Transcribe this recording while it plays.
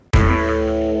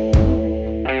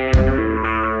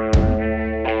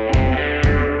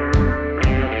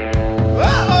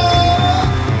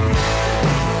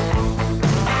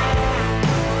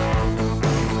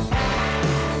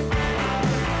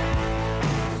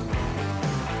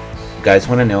You guys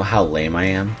want to know how lame I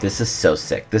am? This is so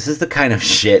sick. This is the kind of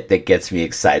shit that gets me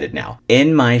excited now.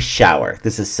 In my shower,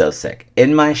 this is so sick.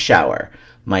 In my shower,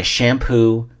 my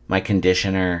shampoo, my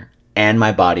conditioner, and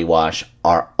my body wash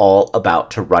are all about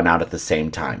to run out at the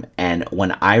same time. And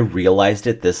when I realized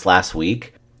it this last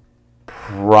week,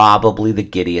 probably the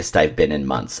giddiest I've been in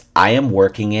months. I am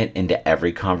working it into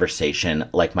every conversation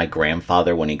like my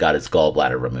grandfather when he got his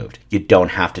gallbladder removed. You don't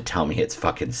have to tell me it's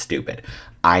fucking stupid.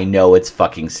 I know it's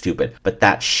fucking stupid, but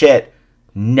that shit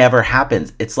never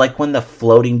happens. It's like when the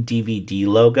floating DVD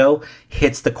logo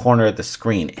hits the corner of the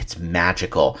screen. It's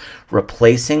magical.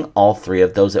 Replacing all three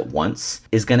of those at once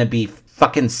is going to be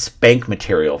fucking spank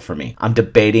material for me. I'm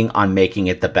debating on making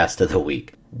it the best of the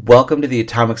week. Welcome to the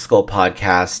Atomic Skull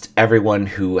Podcast, everyone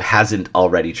who hasn't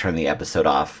already turned the episode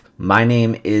off. My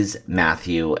name is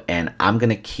Matthew, and I'm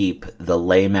going to keep the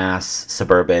lame-ass,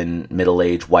 suburban,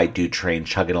 middle-aged white dude train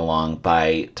chugging along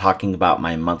by talking about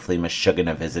my monthly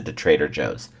Meshuggah visit to Trader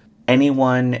Joe's.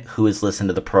 Anyone who has listened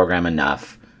to the program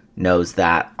enough knows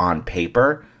that on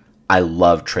paper, I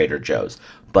love Trader Joe's,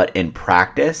 but in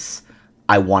practice,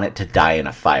 I want it to die in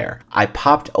a fire. I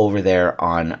popped over there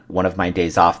on one of my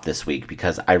days off this week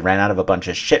because I ran out of a bunch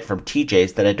of shit from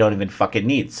TJ's that I don't even fucking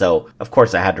need. So, of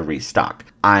course, I had to restock.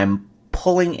 I'm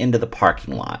pulling into the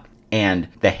parking lot, and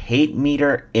the hate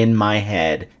meter in my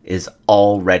head is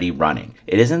already running.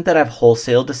 It isn't that I've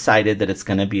wholesale decided that it's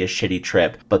going to be a shitty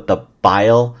trip, but the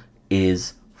bile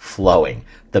is flowing.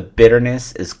 The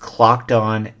bitterness is clocked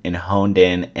on and honed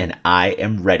in, and I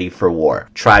am ready for war.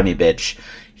 Try me, bitch.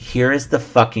 Here is the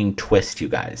fucking twist, you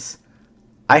guys.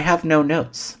 I have no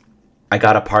notes. I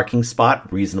got a parking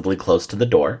spot reasonably close to the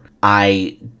door.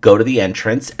 I go to the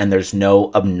entrance and there's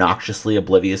no obnoxiously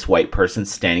oblivious white person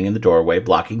standing in the doorway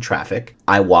blocking traffic.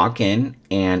 I walk in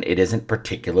and it isn't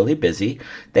particularly busy.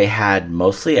 They had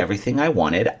mostly everything I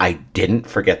wanted. I didn't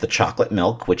forget the chocolate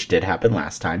milk, which did happen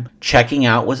last time. Checking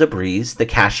out was a breeze. The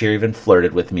cashier even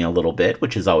flirted with me a little bit,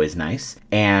 which is always nice.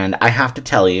 And I have to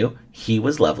tell you, he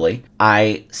was lovely.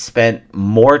 I spent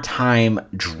more time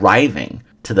driving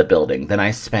to the building than I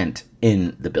spent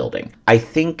in the building. I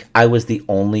think I was the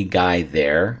only guy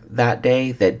there that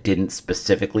day that didn't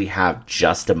specifically have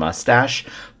just a mustache,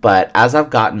 but as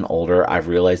I've gotten older, I've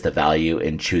realized the value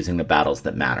in choosing the battles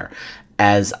that matter.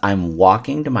 As I'm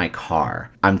walking to my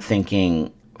car, I'm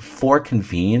thinking, for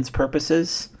convenience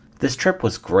purposes, this trip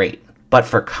was great. But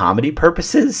for comedy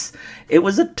purposes, it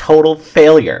was a total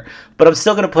failure. But I'm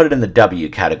still going to put it in the W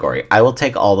category. I will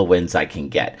take all the wins I can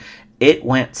get. It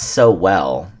went so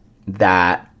well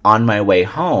that on my way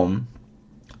home,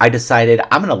 I decided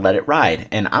I'm going to let it ride,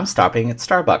 and I'm stopping at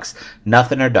Starbucks.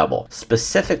 Nothing or double.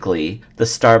 Specifically, the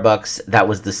Starbucks that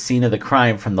was the scene of the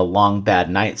crime from the Long Bad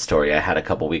Night story I had a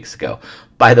couple weeks ago.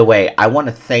 By the way, I want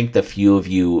to thank the few of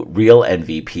you real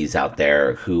MVPs out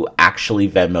there who actually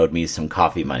Venmo'd me some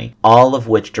coffee money, all of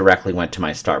which directly went to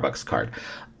my Starbucks card.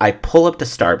 I pull up to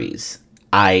Starbucks.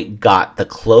 I got the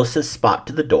closest spot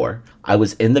to the door. I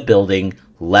was in the building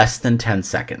less than 10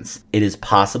 seconds. It is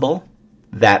possible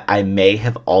that I may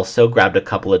have also grabbed a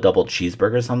couple of double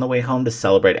cheeseburgers on the way home to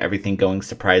celebrate everything going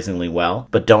surprisingly well.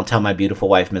 But don't tell my beautiful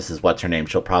wife, Mrs. What's-Her-Name.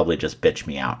 She'll probably just bitch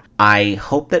me out. I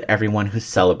hope that everyone who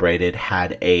celebrated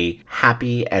had a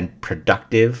happy and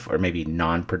productive, or maybe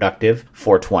non-productive,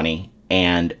 420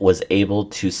 and was able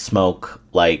to smoke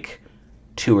like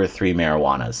 2 or 3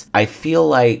 marijuanas. I feel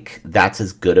like that's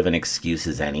as good of an excuse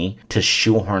as any to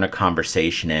shoehorn a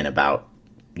conversation in about,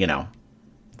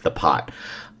 the pot.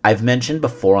 I've mentioned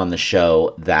before on the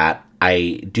show that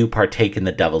I do partake in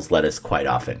the devil's lettuce quite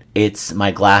often. It's my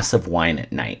glass of wine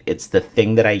at night. It's the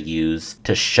thing that I use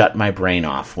to shut my brain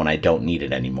off when I don't need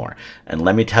it anymore. And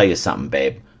let me tell you something,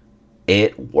 babe.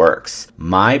 It works.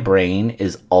 My brain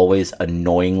is always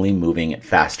annoyingly moving at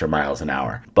faster miles an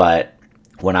hour. But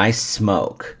when I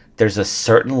smoke, there's a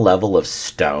certain level of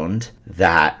stoned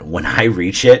that when I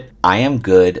reach it, I am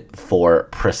good for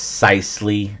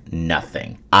precisely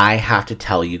nothing. I have to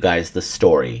tell you guys the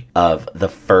story of the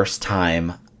first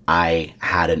time I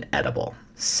had an edible.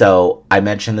 So I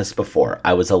mentioned this before.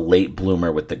 I was a late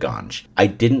bloomer with the ganj. I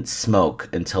didn't smoke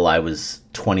until I was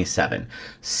 27.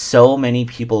 So many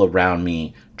people around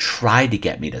me tried to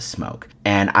get me to smoke,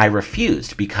 and I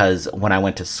refused because when I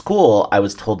went to school, I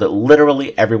was told that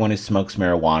literally everyone who smokes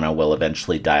marijuana will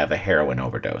eventually die of a heroin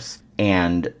overdose.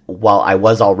 And while I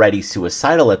was already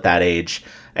suicidal at that age,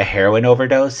 a heroin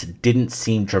overdose didn't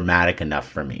seem dramatic enough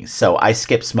for me, so I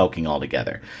skipped smoking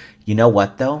altogether. You know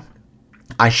what, though?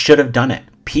 I should have done it.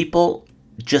 People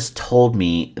just told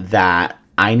me that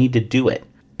I need to do it,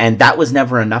 and that was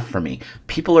never enough for me.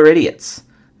 People are idiots.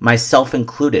 myself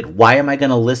included. Why am I going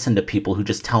to listen to people who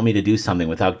just tell me to do something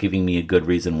without giving me a good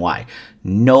reason why?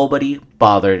 Nobody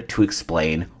bothered to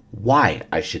explain why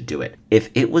I should do it. If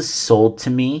it was sold to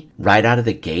me right out of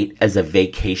the gate as a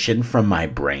vacation from my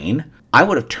brain, I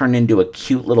would have turned into a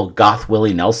cute little goth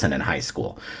Willie Nelson in high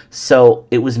school. So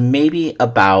it was maybe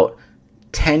about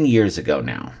 10 years ago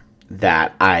now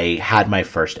that I had my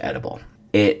first edible.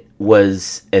 It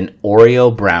was an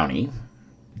Oreo brownie,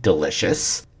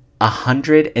 delicious,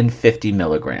 150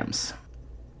 milligrams.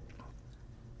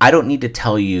 I don't need to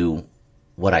tell you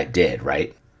what I did,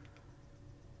 right?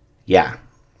 Yeah,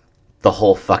 the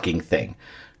whole fucking thing.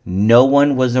 No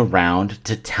one was around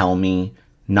to tell me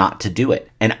not to do it,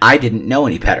 and I didn't know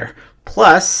any better.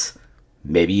 Plus,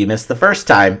 maybe you missed the first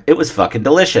time, it was fucking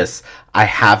delicious. I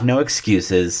have no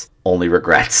excuses, only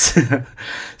regrets.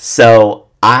 So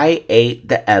I ate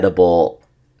the edible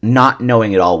not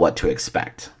knowing at all what to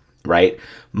expect, right?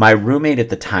 My roommate at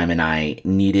the time and I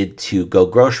needed to go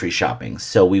grocery shopping,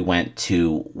 so we went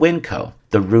to Winco.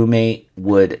 The roommate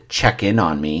would check in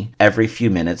on me every few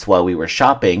minutes while we were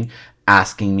shopping,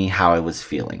 asking me how I was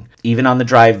feeling. Even on the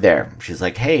drive there, she's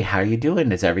like, "Hey, how are you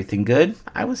doing? Is everything good?"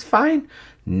 I was fine.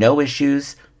 No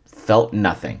issues. Felt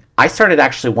nothing. I started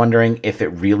actually wondering if it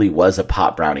really was a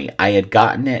pot brownie. I had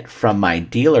gotten it from my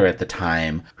dealer at the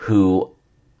time, who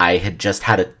I had just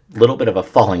had a little bit of a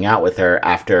falling out with her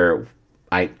after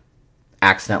I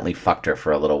accidentally fucked her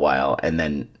for a little while and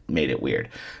then made it weird.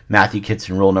 Matthew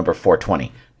Kitson rule number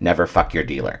 420. Never fuck your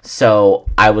dealer. So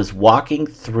I was walking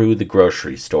through the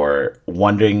grocery store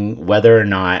wondering whether or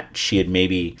not she had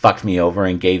maybe fucked me over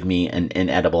and gave me an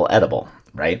inedible edible,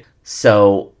 right?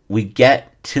 So we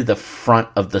get to the front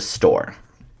of the store,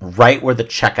 right where the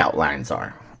checkout lines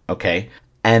are, okay?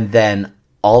 And then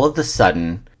all of a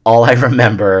sudden, all I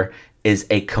remember is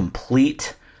a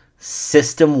complete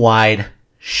system-wide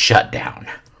shutdown.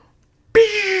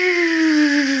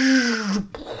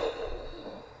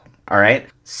 All right?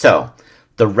 So,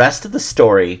 the rest of the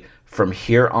story from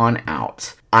here on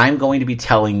out, I'm going to be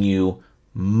telling you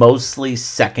mostly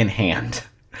secondhand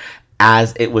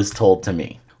as it was told to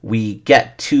me. We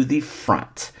get to the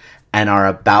front and are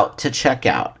about to check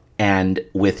out, and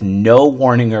with no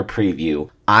warning or preview,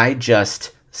 I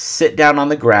just sit down on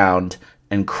the ground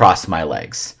and cross my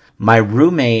legs. My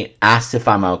roommate asked if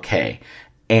I'm okay,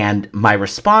 and my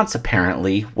response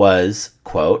apparently was,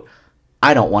 quote,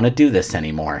 "I don't want to do this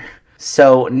anymore."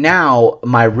 So now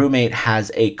my roommate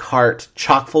has a cart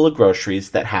chock full of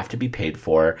groceries that have to be paid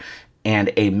for,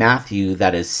 and a Matthew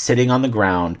that is sitting on the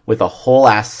ground with a whole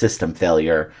ass system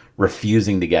failure,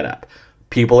 refusing to get up.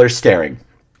 People are staring.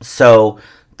 So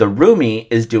the roomie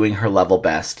is doing her level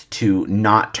best to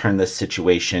not turn this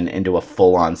situation into a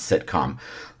full-on sitcom.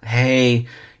 "Hey,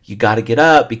 you got to get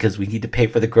up because we need to pay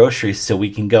for the groceries so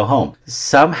we can go home."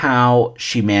 Somehow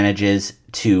she manages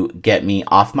to get me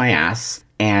off my ass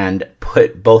and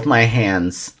put both my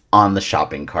hands on the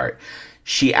shopping cart.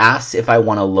 She asks if I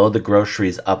want to load the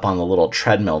groceries up on the little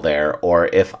treadmill there, or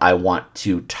if I want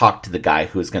to talk to the guy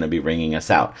who is going to be ringing us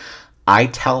out. I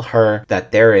tell her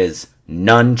that there is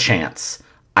none chance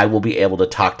I will be able to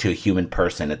talk to a human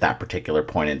person at that particular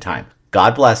point in time.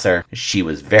 God bless her. She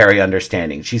was very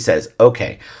understanding. She says,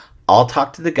 "Okay, I'll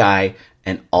talk to the guy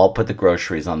and I'll put the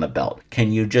groceries on the belt.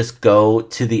 Can you just go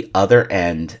to the other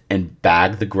end and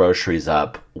bag the groceries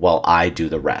up while I do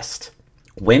the rest?"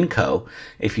 Winco,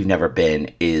 if you've never been,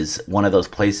 is one of those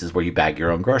places where you bag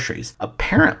your own groceries.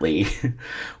 Apparently,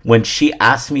 when she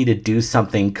asked me to do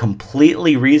something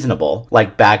completely reasonable,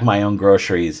 like bag my own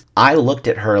groceries, I looked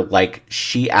at her like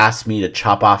she asked me to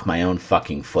chop off my own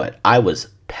fucking foot. I was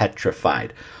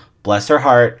petrified. Bless her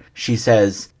heart, she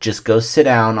says, "Just go sit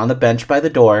down on the bench by the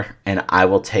door and I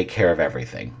will take care of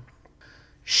everything."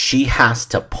 She has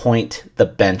to point the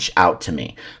bench out to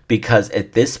me because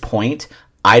at this point,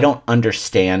 I don't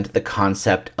understand the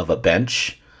concept of a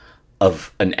bench,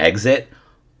 of an exit,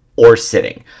 or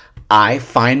sitting. I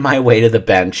find my way to the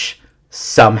bench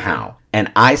somehow,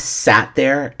 and I sat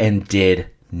there and did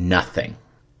nothing.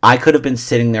 I could have been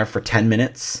sitting there for 10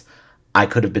 minutes. I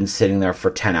could have been sitting there for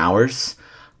 10 hours.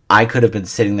 I could have been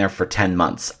sitting there for 10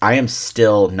 months. I am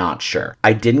still not sure.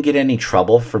 I didn't get any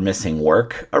trouble for missing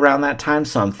work around that time,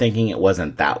 so I'm thinking it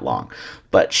wasn't that long.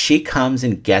 But she comes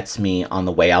and gets me on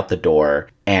the way out the door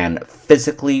and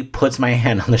physically puts my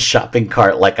hand on the shopping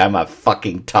cart like I'm a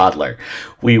fucking toddler.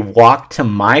 We walk to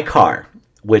my car,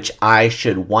 which I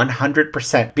should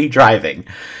 100% be driving.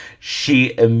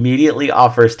 She immediately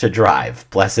offers to drive,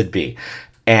 blessed be.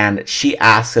 And she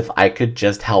asks if I could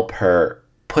just help her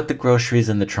put the groceries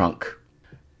in the trunk.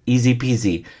 Easy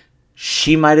peasy.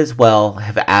 she might as well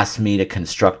have asked me to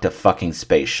construct a fucking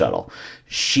space shuttle.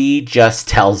 She just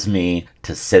tells me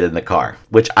to sit in the car,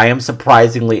 which I am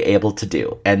surprisingly able to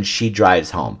do, and she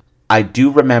drives home. I do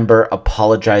remember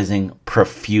apologizing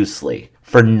profusely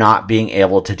for not being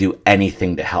able to do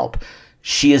anything to help.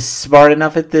 She is smart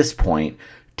enough at this point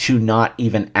to not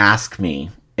even ask me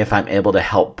if I'm able to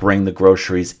help bring the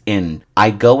groceries in.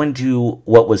 I go into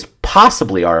what was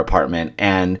possibly our apartment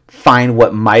and find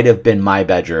what might have been my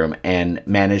bedroom and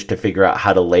manage to figure out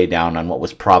how to lay down on what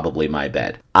was probably my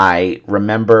bed. I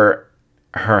remember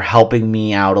her helping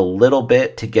me out a little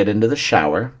bit to get into the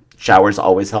shower. Showers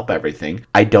always help everything.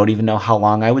 I don't even know how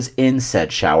long I was in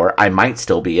said shower. I might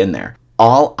still be in there.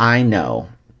 All I know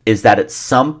is that at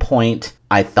some point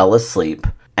I fell asleep.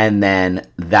 And then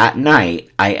that night,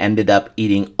 I ended up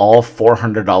eating all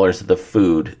 $400 of the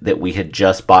food that we had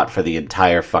just bought for the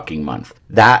entire fucking month.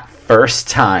 That first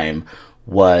time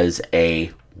was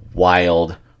a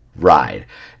wild ride.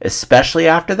 Especially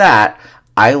after that,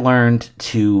 I learned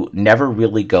to never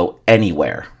really go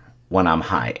anywhere when I'm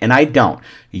high. And I don't.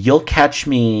 You'll catch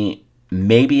me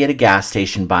maybe at a gas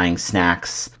station buying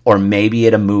snacks, or maybe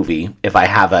at a movie if I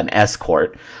have an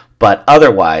escort. But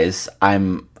otherwise,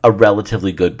 I'm a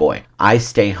relatively good boy. I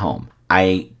stay home.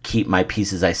 I keep my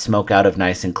pieces I smoke out of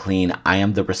nice and clean. I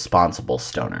am the responsible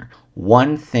stoner.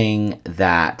 One thing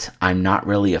that I'm not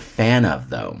really a fan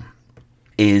of, though,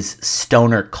 is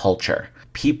stoner culture.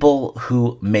 People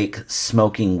who make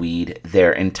smoking weed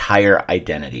their entire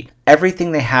identity.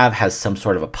 Everything they have has some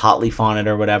sort of a pot leaf on it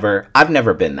or whatever. I've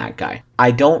never been that guy.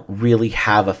 I don't really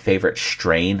have a favorite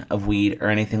strain of weed or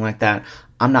anything like that.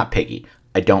 I'm not picky.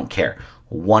 I don't care.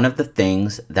 One of the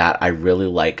things that I really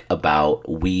like about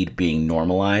weed being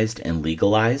normalized and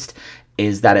legalized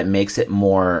is that it makes it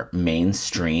more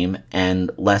mainstream and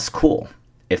less cool,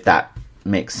 if that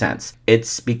makes sense.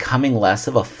 It's becoming less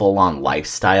of a full-on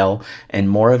lifestyle and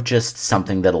more of just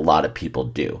something that a lot of people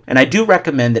do. And I do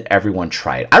recommend that everyone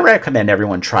try it. I recommend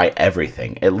everyone try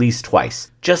everything at least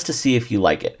twice, just to see if you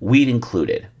like it, weed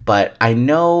included. But I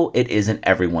know it isn't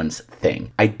everyone's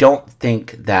thing. I don't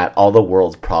think that all the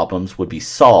world's problems would be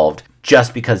solved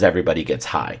just because everybody gets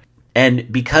high.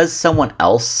 And because someone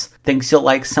else thinks you'll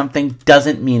like something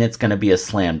doesn't mean it's going to be a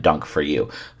slam dunk for you.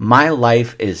 My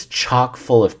life is chock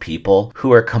full of people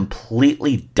who are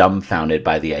completely dumbfounded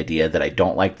by the idea that I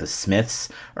don't like the Smiths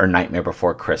or Nightmare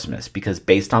Before Christmas, because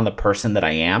based on the person that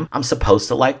I am, I'm supposed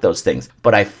to like those things,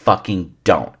 but I fucking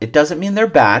don't. It doesn't mean they're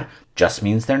bad, just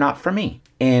means they're not for me.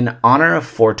 In honor of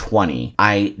 420,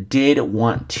 I did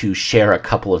want to share a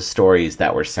couple of stories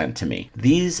that were sent to me.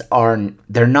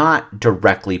 They're not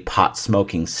directly pot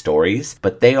smoking stories,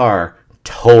 but they are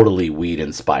totally weed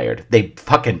inspired. They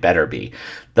fucking better be.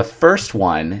 The first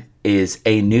one is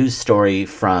a news story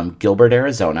from Gilbert,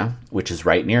 Arizona, which is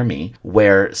right near me,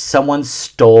 where someone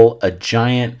stole a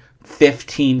giant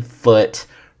 15-foot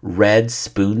red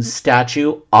spoon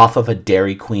statue off of a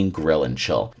Dairy Queen grill and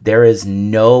chill. There is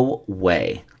no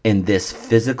way in this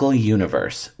physical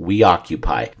universe we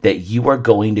occupy that you are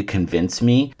going to convince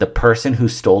me the person who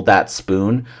stole that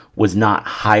spoon was not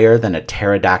higher than a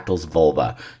pterodactyl's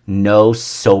vulva. No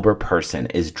sober person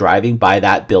is driving by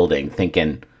that building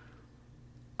thinking,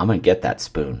 I'm gonna get that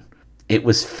spoon. It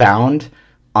was found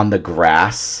on the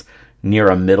grass near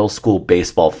a middle school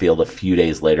baseball field a few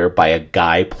days later by a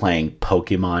guy playing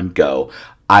Pokemon Go.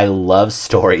 I love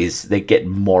stories that get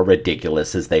more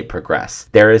ridiculous as they progress.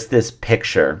 There is this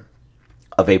picture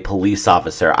of a police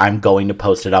officer. I'm going to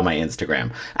post it on my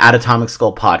Instagram, at Atomic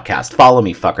Skull Podcast. Follow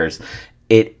me, fuckers.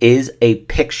 It is a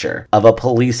picture of a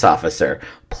police officer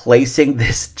placing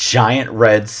this giant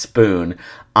red spoon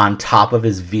on top of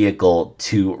his vehicle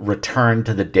to return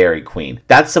to the Dairy Queen.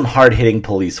 That's some hard-hitting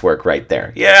police work right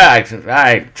there. Yeah,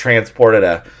 I transported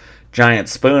a giant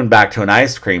spoon back to an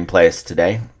ice cream place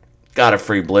today. Got a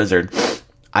free Blizzard.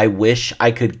 I wish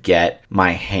I could get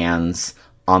my hands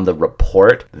on the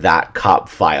report that cop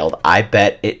filed. I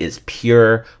bet it is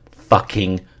pure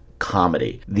fucking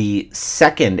comedy. The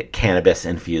second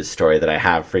cannabis-infused story that I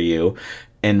have for you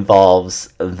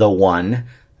involves the one,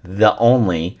 the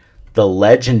only, the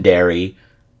legendary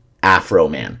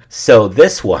Afroman. So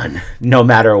this one, no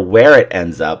matter where it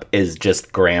ends up, is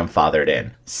just grandfathered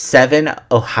in. 7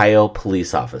 Ohio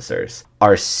police officers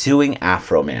are suing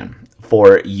Afroman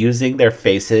for using their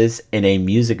faces in a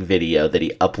music video that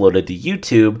he uploaded to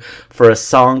YouTube for a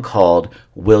song called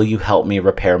Will You Help Me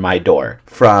Repair My Door,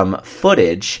 from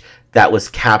footage that was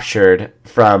captured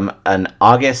from an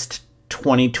August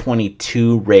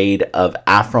 2022 raid of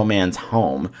Afroman's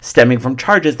home, stemming from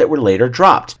charges that were later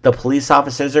dropped. The police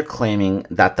officers are claiming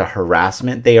that the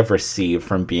harassment they have received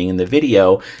from being in the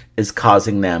video is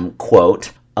causing them,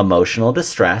 quote, emotional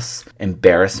distress,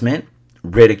 embarrassment,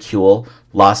 ridicule,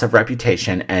 loss of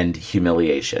reputation, and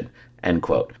humiliation, end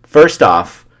quote. First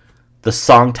off, the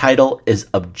song title is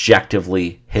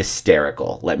objectively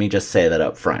hysterical. Let me just say that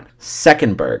up front.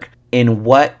 Secondberg, in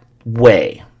what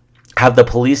way have the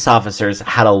police officers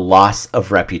had a loss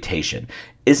of reputation?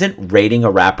 Isn't raiding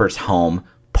a rapper's home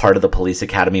part of the police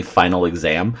academy final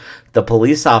exam? The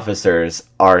police officers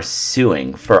are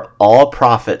suing for all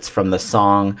profits from the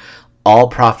song, all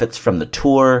profits from the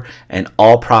tour, and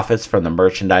all profits from the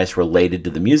merchandise related to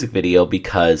the music video,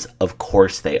 because of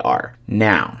course they are.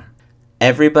 Now,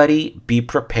 everybody be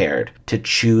prepared to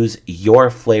choose your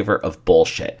flavor of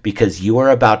bullshit, because you are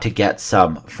about to get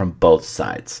some from both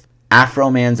sides.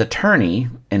 Afroman's attorney,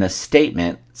 in a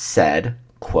statement, said,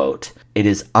 quote, "It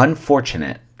is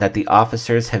unfortunate that the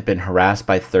officers have been harassed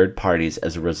by third parties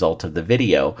as a result of the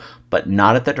video, but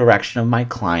not at the direction of my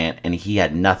client, and he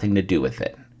had nothing to do with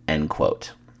it," end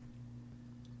quote.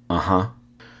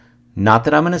 Not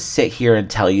that I'm going to sit here and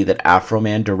tell you that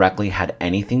Afroman directly had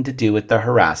anything to do with the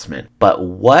harassment, but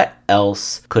what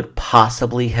else could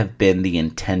possibly have been the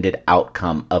intended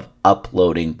outcome of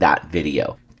uploading that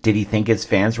video? Did he think his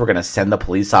fans were going to send the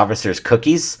police officers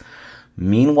cookies?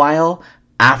 Meanwhile,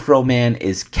 Afroman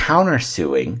is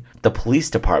countersuing the police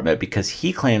department because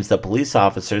he claims the police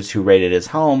officers who raided his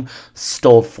home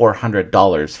stole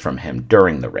 $400 from him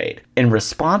during the raid. In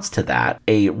response to that,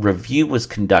 a review was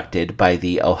conducted by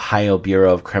the Ohio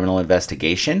Bureau of Criminal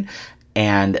Investigation,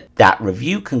 and that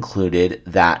review concluded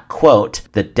that, quote,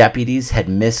 "the deputies had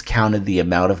miscounted the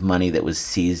amount of money that was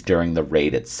seized during the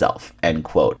raid itself," end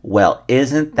quote. Well,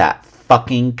 isn't that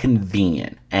fucking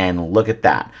convenient? And look at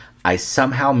that. I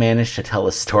somehow managed to tell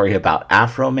a story about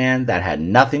Afroman that had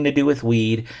nothing to do with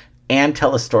weed, and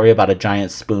tell a story about a giant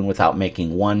spoon without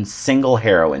making one single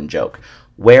heroin joke.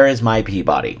 Where is my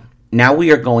Peabody? Now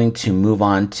we are going to move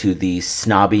on to the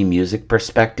snobby music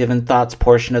perspective and thoughts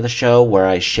portion of the show, where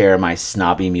I share my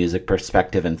snobby music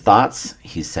perspective and thoughts.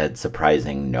 He said,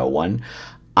 surprising no one.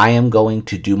 I am going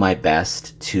to do my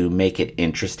best to make it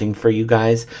interesting for you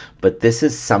guys, but this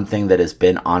is something that has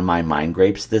been on my mind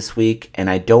grapes this week, and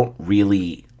I don't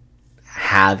really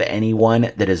have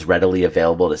anyone that is readily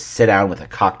available to sit down with a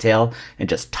cocktail and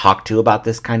just talk to about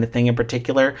this kind of thing in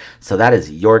particular. So that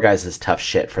is your guys' tough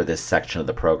shit for this section of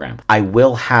the program. I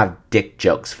will have dick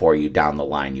jokes for you down the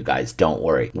line, you guys. Don't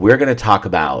worry. We're going to talk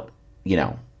about,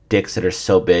 dicks that are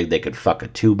so big they could fuck a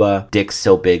tuba, dicks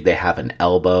so big they have an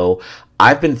elbow.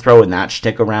 I've been throwing that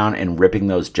shtick around and ripping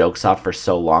those jokes off for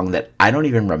so long that I don't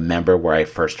even remember where I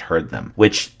first heard them,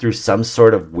 which through some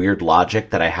sort of weird logic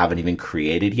that I haven't even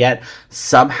created yet,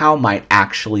 somehow might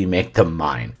actually make them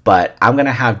mine. But I'm going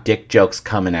to have dick jokes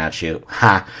coming at you,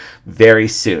 very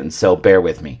soon, so bear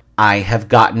with me. I have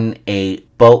gotten a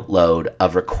boatload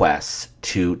of requests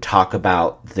to talk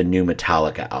about the new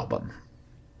Metallica album.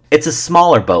 It's a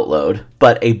smaller boatload,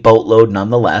 but a boatload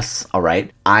nonetheless, all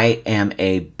right? I am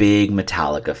a big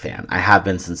Metallica fan. I have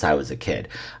been since I was a kid.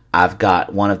 I've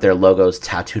got one of their logos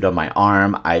tattooed on my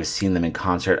arm. I've seen them in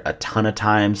concert a ton of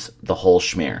times, the whole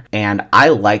schmear. And I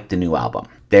like the new album.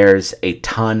 There's a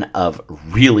ton of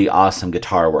really awesome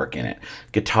guitar work in it.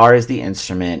 Guitar is the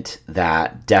instrument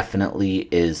that definitely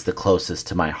is the closest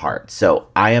to my heart. So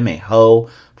I am a hoe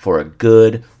for a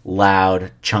good,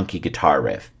 loud, chunky guitar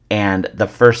riff. And the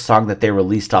first song that they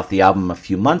released off the album a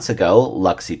few months ago,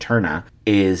 Lux Eterna,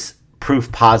 is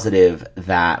proof positive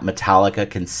that Metallica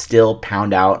can still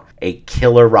pound out a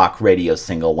killer rock radio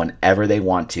single whenever they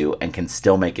want to and can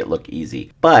still make it look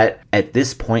easy. But at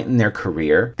this point in their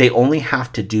career, they only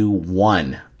have to do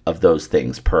one of those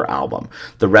things per album.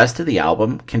 The rest of the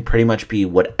album can pretty much be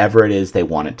whatever it is they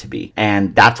want it to be.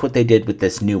 And that's what they did with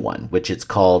this new one, which it's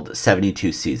called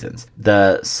 72 Seasons.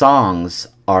 The songs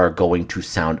are going to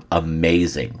sound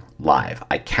amazing live.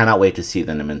 I cannot wait to see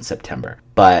them in September.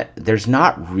 But there's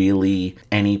not really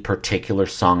any particular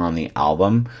song on the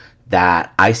album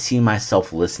that I see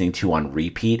myself listening to on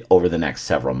repeat over the next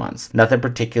several months. Nothing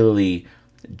particularly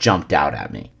jumped out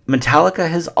at me. Metallica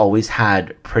has always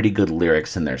had pretty good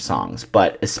lyrics in their songs,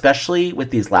 but especially with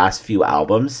these last few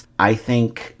albums, I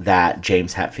think that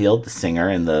James Hetfield, the singer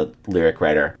and the lyric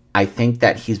writer, I think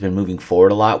that he's been moving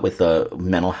forward a lot with the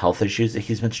mental health issues that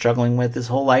he's been struggling with his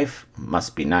whole life.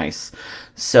 Must be nice.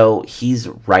 So he's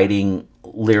writing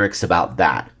lyrics about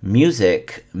that.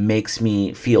 Music makes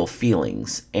me feel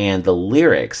feelings, and the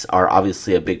lyrics are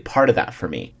obviously a big part of that for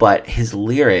me. But his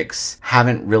lyrics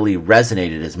haven't really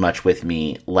resonated as much with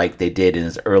me like they did in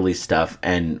his early stuff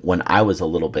and when I was a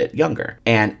little bit younger.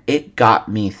 And it got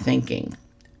me thinking,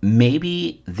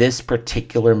 maybe this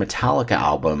particular Metallica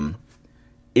album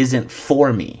isn't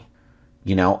for me.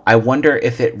 You know, I wonder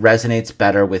if it resonates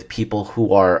better with people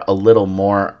who are a little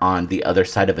more on the other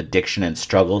side of addiction and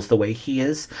struggles the way he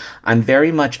is. I'm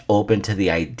very much open to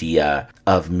the idea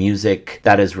of music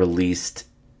that is released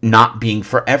not being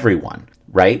for everyone,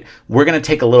 right? We're going to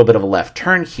take a little bit of a left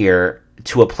turn here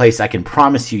to a place I can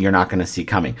promise you you're not going to see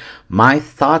coming. My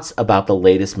thoughts about the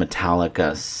latest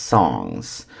Metallica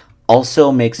songs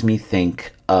also makes me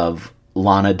think of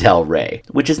Lana Del Rey,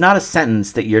 which is not a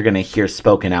sentence that you're going to hear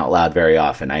spoken out loud very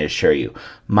often, I assure you.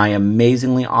 My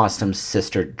amazingly awesome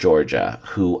sister, Georgia,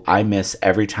 who I miss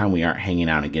every time we aren't hanging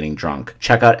out and getting drunk.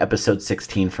 Check out episode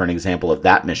 16 for an example of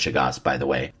that Michigas, by the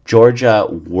way. Georgia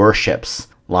worships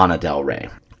Lana Del Rey.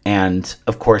 And,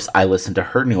 of course, I listened to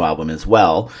her new album as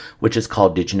well, which is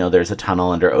called Did You Know There's a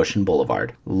Tunnel Under Ocean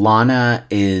Boulevard? Lana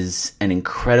is an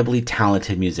incredibly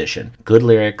talented musician. Good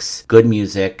lyrics, good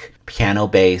music,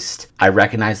 piano-based. I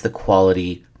recognize the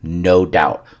quality, no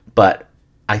doubt. But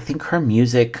I think her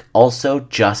music also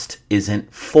just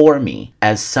isn't for me.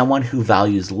 As someone who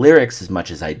values lyrics as much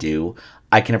as I do,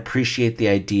 I can appreciate the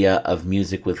idea of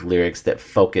music with lyrics that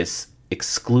focus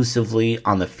exclusively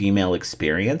on the female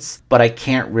experience, but I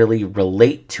can't really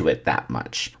relate to it that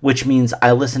much, which means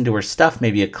I listen to her stuff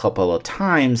maybe a couple of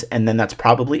times and then that's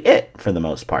probably it for the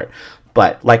most part.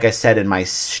 But like I said in my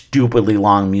stupidly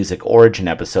long music origin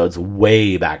episodes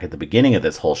way back at the beginning of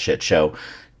this whole shit show,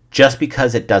 just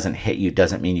because it doesn't hit you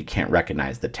doesn't mean you can't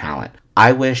recognize the talent.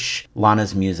 I wish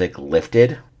Lana's music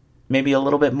lifted maybe a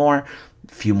little bit more,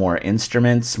 a few more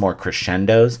instruments, more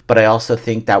crescendos, but I also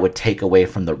think that would take away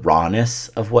from the rawness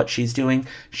of what she's doing.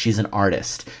 She's an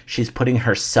artist. She's putting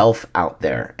herself out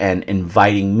there and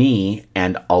inviting me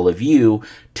and all of you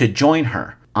to join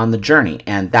her on the journey,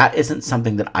 and that isn't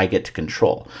something that I get to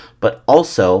control. But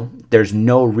also, there's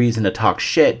no reason to talk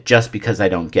shit just because I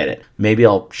don't get it. Maybe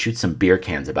I'll shoot some beer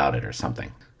cans about it or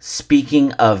something.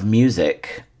 Speaking of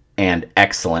music and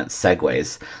excellent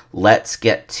segues, let's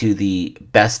get to the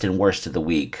best and worst of the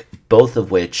week, both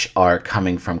of which are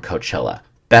coming from Coachella.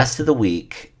 Best of the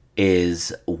week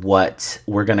is what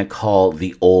we're going to call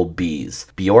the old bees.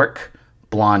 Bjork,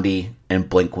 Blondie, and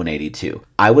Blink-182.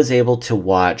 I was able to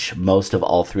watch most of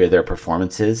all three of their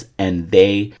performances, and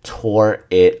they tore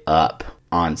it up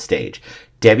on stage.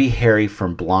 Debbie Harry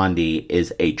from Blondie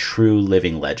is a true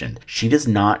living legend. She does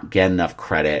not get enough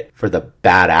credit for the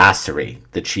badassery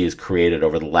that she has created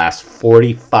over the last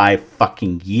 45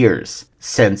 fucking years,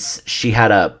 since she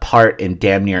had a part in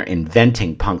damn near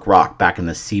inventing punk rock back in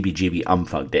the CBGB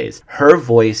Umfug days. Her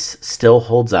voice still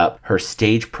holds up. Her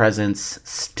stage presence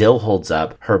still holds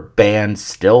up. Her band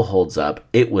still holds up.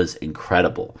 It was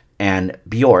incredible. And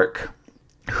Bjork,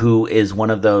 who is one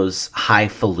of those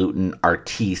highfalutin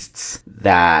artistes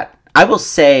that I will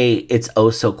say It's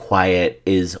Oh So Quiet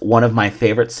is one of my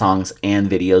favorite songs and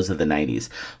videos of the 90s.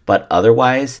 But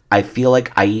otherwise, I feel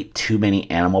like I eat too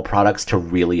many animal products to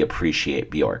really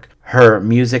appreciate Bjork. Her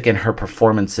music and her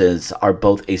performances are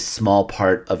both a small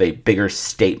part of a bigger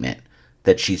statement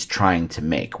that she's trying to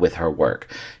make with her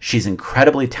work. She's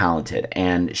incredibly talented,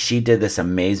 and she did this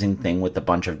amazing thing with a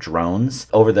bunch of drones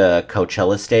over the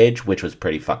Coachella stage, which was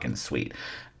pretty fucking sweet.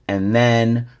 And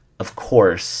then, of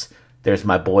course, there's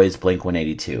my boys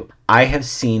Blink-182. I have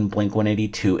seen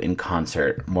Blink-182 in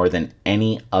concert more than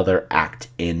any other act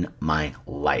in my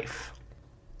life.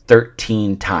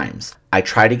 13 times. I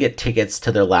tried to get tickets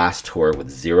to their last tour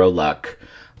with zero luck.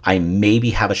 I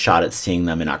maybe have a shot at seeing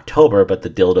them in October, but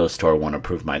the dildo store won't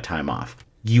approve my time off.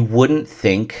 You wouldn't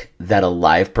think that a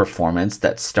live performance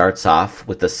that starts off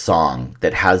with a song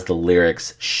that has the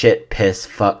lyrics shit, piss,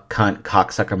 fuck, cunt,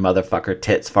 cocksucker, motherfucker,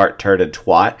 tits, fart, turd, and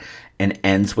twat, and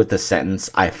ends with the sentence,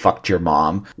 I fucked your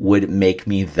mom, would make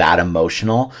me that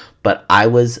emotional, but I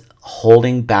was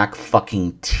holding back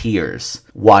fucking tears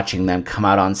watching them come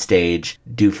out on stage,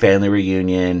 do Family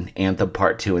Reunion, Anthem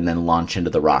Part 2, and then launch into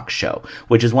the rock show,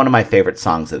 which is one of my favorite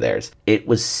songs of theirs. It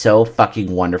was so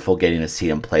fucking wonderful getting to see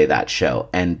them play that show,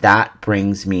 and that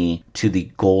brings me to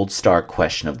the gold star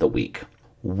question of the week.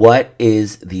 What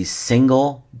is the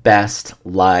single best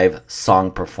live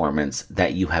song performance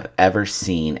that you have ever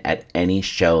seen at any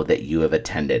show that you have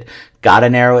attended? Gotta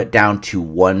narrow it down to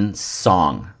one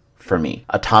song for me.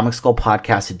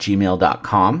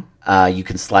 AtomicSkullPodcast@gmail.com. You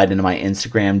can slide into my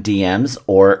Instagram DMs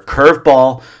or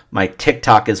Curveball, my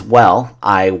TikTok as well.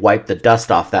 I wiped the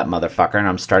dust off that motherfucker, and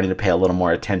I'm starting to pay a little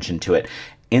more attention to it.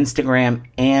 Instagram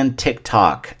and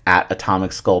TikTok at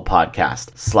Atomic Skull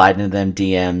Podcast. Slide into them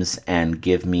DMs and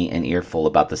give me an earful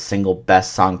about the single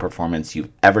best song performance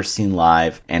you've ever seen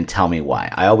live and tell me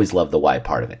why. I always love the why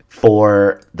part of it.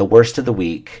 For the worst of the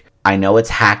week, I know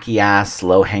it's hacky ass,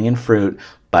 low hanging fruit,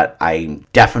 but I'm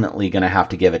definitely going to have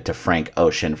to give it to Frank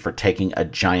Ocean for taking a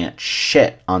giant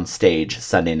shit on stage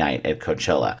Sunday night at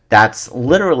Coachella. That's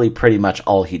literally pretty much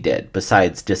all he did,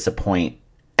 besides disappoint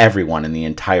everyone in the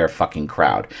entire fucking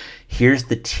crowd. Here's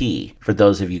the tea for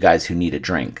those of you guys who need a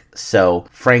drink. So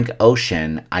Frank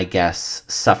Ocean, I guess,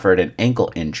 suffered an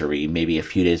ankle injury maybe a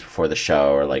few days before the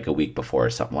show or like a week before or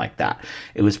something like that.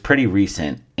 It was pretty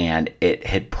recent and it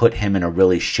had put him in a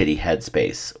really shitty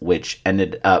headspace, which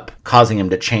ended up causing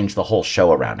him to change the whole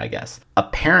show around, I guess.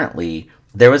 Apparently,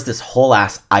 there was this whole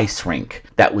ass ice rink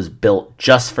that was built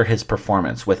just for his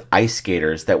performance with ice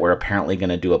skaters that were apparently going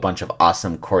to do a bunch of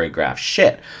awesome choreographed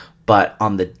shit. But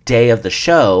on the day of the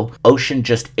show, Ocean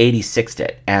just 86'd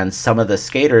it, and some of the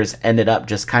skaters ended up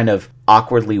just kind of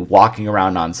awkwardly walking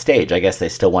around on stage. I guess they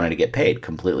still wanted to get paid,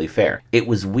 completely fair. It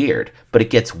was weird, but it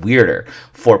gets weirder.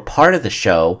 For part of the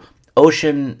show,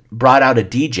 Ocean brought out a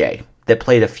DJ that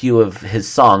played a few of his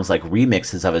songs, like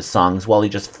remixes of his songs, while he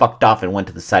just fucked off and went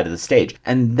to the side of the stage.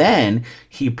 And then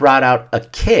he brought out a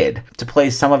kid to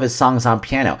play some of his songs on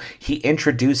piano. He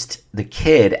introduced the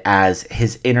kid as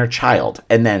his inner child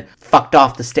and then fucked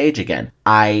off the stage again.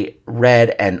 I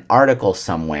read an article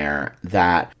somewhere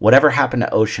that whatever happened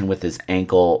to Ocean with his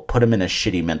ankle put him in a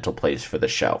shitty mental place for the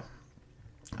show.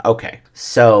 Okay,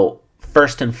 so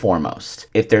first and foremost,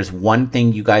 if there's one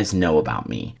thing you guys know about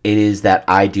me, it is that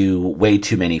I do way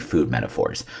too many food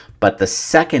metaphors. But the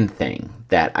second thing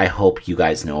that I hope you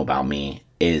guys know about me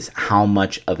is how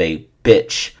much of a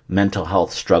bitch mental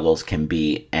health struggles can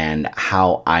be and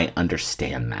how I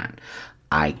understand that.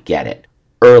 I get it.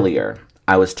 Earlier,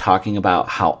 I was talking about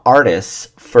how artists,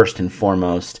 first and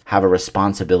foremost, have a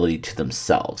responsibility to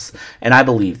themselves. And I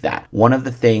believe that. One of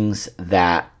the things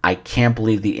that I can't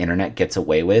believe the internet gets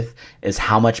away with is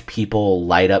how much people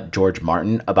light up George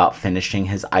Martin about finishing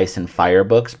his Ice and Fire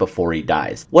books before he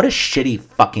dies. What a shitty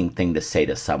fucking thing to say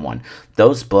to someone.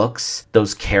 Those books,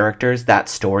 those characters, that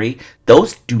story,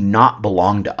 those do not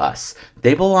belong to us.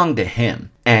 They belong to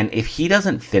him. And if he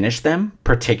doesn't finish them,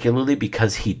 particularly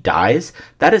because he dies,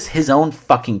 that is his own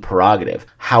fucking prerogative.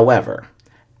 However,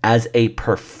 as a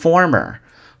performer,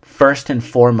 first and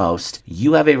foremost,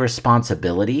 you have a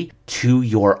responsibility to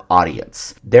your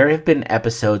audience. There have been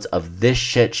episodes of this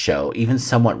shit show, even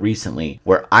somewhat recently,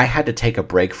 where I had to take a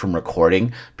break from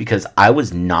recording because I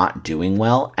was not doing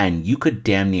well, and you could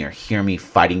damn near hear me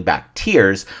fighting back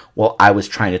tears while I was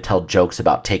trying to tell jokes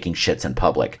about taking shits in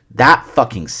public. That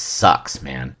fucking sucks,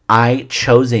 man. I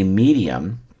chose a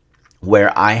medium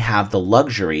where I have the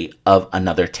luxury of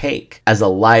another take. As a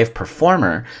live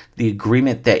performer, the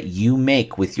agreement that you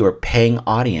make with your paying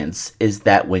audience is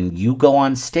that when you go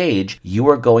on stage, you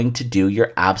are going to do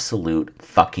your absolute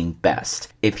fucking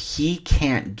best. If he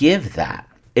can't give that,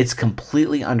 it's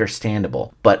completely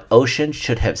understandable, but Ocean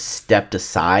should have stepped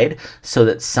aside so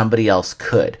that somebody else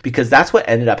could, because that's what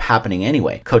ended up happening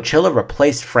anyway. Coachella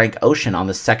replaced Frank Ocean on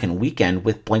the second weekend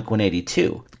with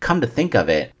Blink-182. Come to think of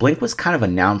it, Blink was kind of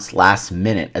announced last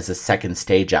minute as a second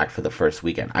stage act for the first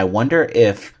weekend. I wonder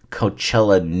if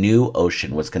Coachella knew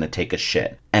Ocean was going to take a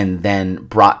shit and then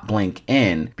brought Blink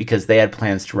in because they had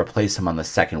plans to replace him on the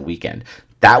second weekend.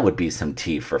 That would be some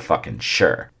tea for fucking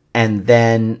sure. And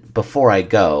then, before I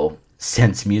go,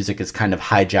 since music has kind of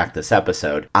hijacked this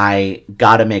episode, I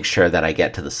gotta make sure that I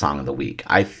get to the song of the week.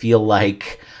 I feel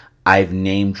like I've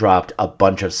name dropped a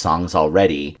bunch of songs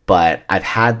already, but I've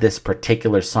had this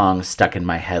particular song stuck in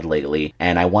my head lately,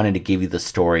 and I wanted to give you the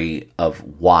story of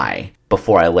why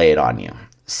before I lay it on you.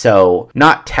 So,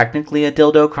 not technically a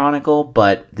dildo chronicle,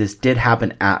 but this did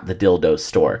happen at the dildo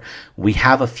store. We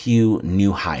have a few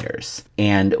new hires,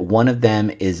 and one of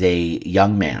them is a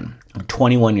young man,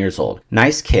 21 years old.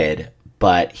 Nice kid,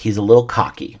 but he's a little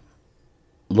cocky,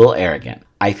 a little arrogant.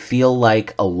 I feel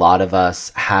like a lot of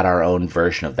us had our own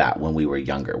version of that when we were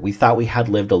younger. We thought we had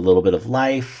lived a little bit of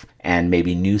life and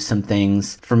maybe knew some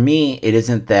things. For me, it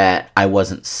isn't that I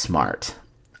wasn't smart.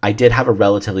 I did have a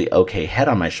relatively okay head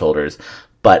on my shoulders,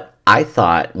 but I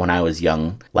thought when I was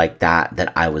young like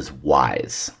that I was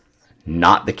wise.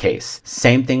 Not the case.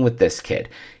 Same thing with this kid.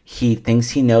 He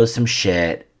thinks he knows some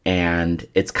shit, and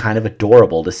it's kind of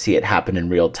adorable to see it happen in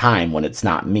real time when it's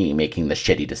not me making the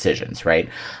shitty decisions, right?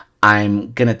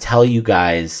 I'm going to tell you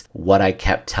guys what I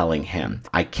kept telling him.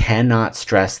 I cannot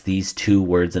stress these 2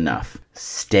 words enough.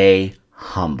 Stay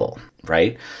humble,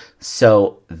 right?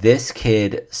 So this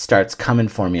kid starts coming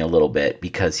for me a little bit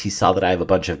because he saw that I have a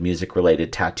bunch of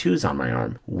music-related tattoos on my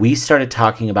arm. We started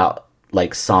talking about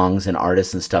like songs and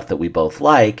artists and stuff that we both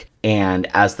like. And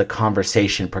as the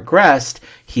conversation progressed,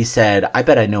 he said, I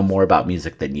bet I know more about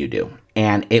music than you do.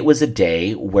 And it was a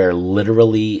day where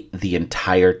literally the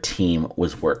entire team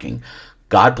was working.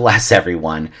 God bless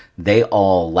everyone. They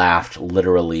all laughed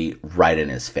literally right in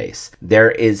his face.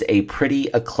 There is a pretty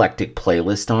eclectic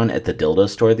playlist on at the dildo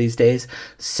store these days.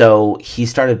 So he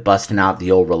started busting out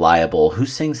the old reliable, who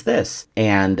sings this?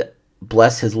 And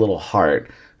bless his little heart,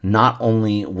 not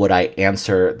only would I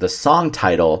answer the song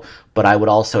title, but I would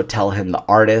also tell him the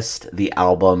artist, the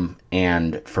album,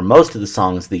 and for most of the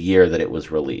songs, the year that it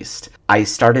was released. I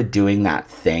started doing that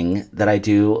thing that I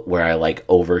do where I like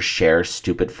overshare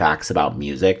stupid facts about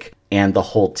music, and the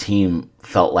whole team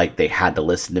felt like they had to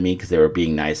listen to me because they were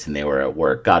being nice and they were at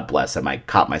work. God bless them. I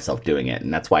caught myself doing it,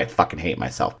 and that's why I fucking hate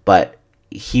myself. But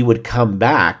he would come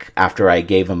back after I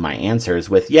gave him my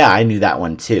answers with, yeah, I knew that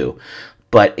one too.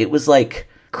 But it was like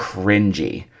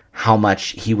cringy how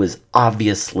much he was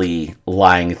obviously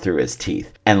lying through his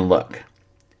teeth. And look,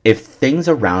 if things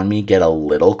around me get a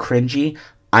little cringy,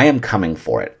 I am coming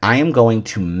for it. I am going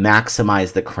to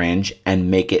maximize the cringe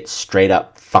and make it straight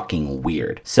up fucking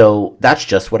weird. So that's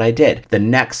just what I did. The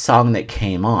next song that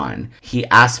came on, he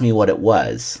asked me what it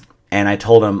was. And I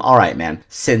told him, all right, man,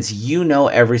 since you know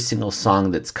every single song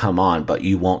that's come on, but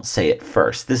you won't say it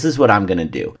first, this is what I'm going to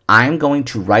do. I'm going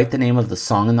to write the name of the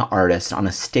song and the artist on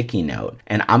a sticky note,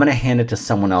 and I'm going to hand it to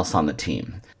someone else on the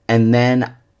team. And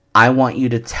then I want you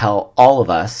to tell all of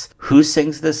us who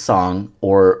sings this song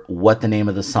or what the name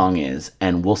of the song is,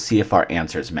 and we'll see if our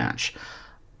answers match.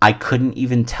 I couldn't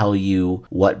even tell you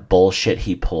what bullshit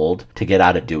he pulled to get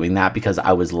out of doing that because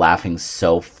I was laughing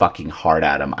so fucking hard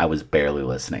at him. I was barely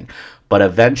listening. But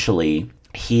eventually,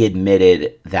 he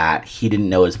admitted that he didn't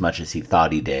know as much as he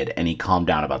thought he did, and he calmed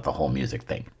down about the whole music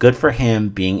thing. Good for him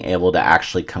being able to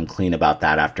actually come clean about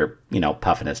that after,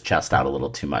 puffing his chest out a little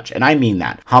too much. And I mean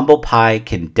that. Humble pie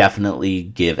can definitely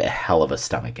give a hell of a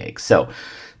stomachache. So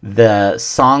the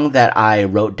song that I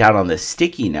wrote down on the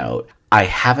sticky note, I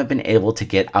haven't been able to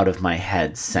get out of my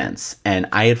head since. And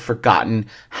I had forgotten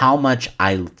how much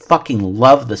I fucking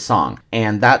love the song.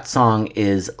 And that song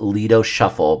is Lido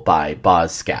Shuffle by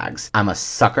Boz Scaggs. I'm a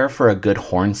sucker for a good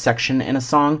horn section in a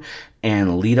song.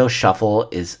 And Lido Shuffle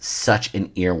is such an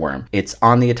earworm. It's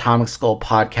on the Atomic Skull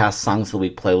Podcast Songs of the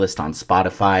Week playlist on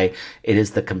Spotify. It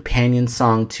is the companion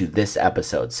song to this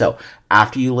episode. So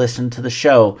after you listen to the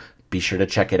show, be sure to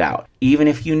check it out. Even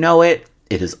if you know it,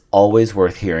 it is always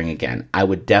worth hearing again. I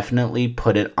would definitely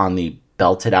put it on the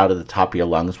belt it out of the top of your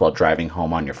lungs while driving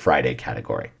home on your Friday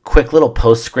category. Quick little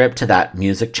postscript to that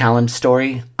music challenge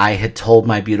story. I had told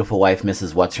my beautiful wife,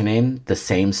 Mrs. What's-Her-Name, the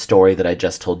same story that I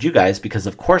just told you guys because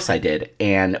of course I did.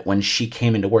 And when she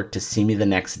came into work to see me the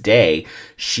next day,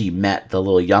 she met the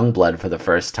little young blood for the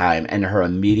first time, and her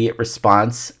immediate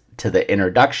response to the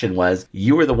introduction was,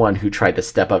 you were the one who tried to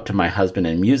step up to my husband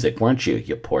in music, weren't you,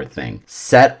 you poor thing?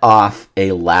 Set off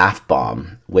a laugh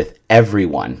bomb with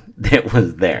everyone that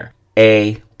was there.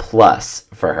 A+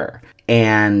 for her.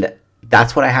 And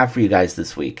that's what I have for you guys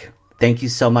this week. Thank you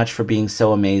so much for being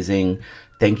so amazing.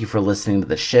 Thank you for listening to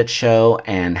the shit show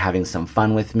and having some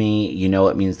fun with me. You know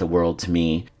it means the world to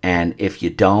me. And if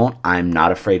you don't, I'm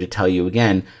not afraid to tell you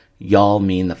again, y'all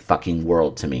mean the fucking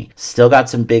world to me. Still got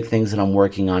some big things that I'm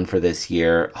working on for this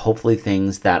year. Hopefully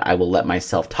things that I will let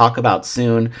myself talk about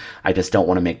soon. I just don't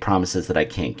want to make promises that I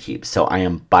can't keep. So I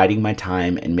am biding my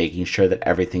time and making sure that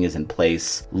everything is in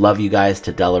place. Love you guys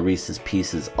to Della Reese's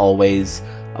Peace as always.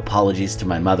 Apologies to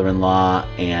my mother-in-law.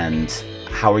 And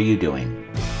how are you doing?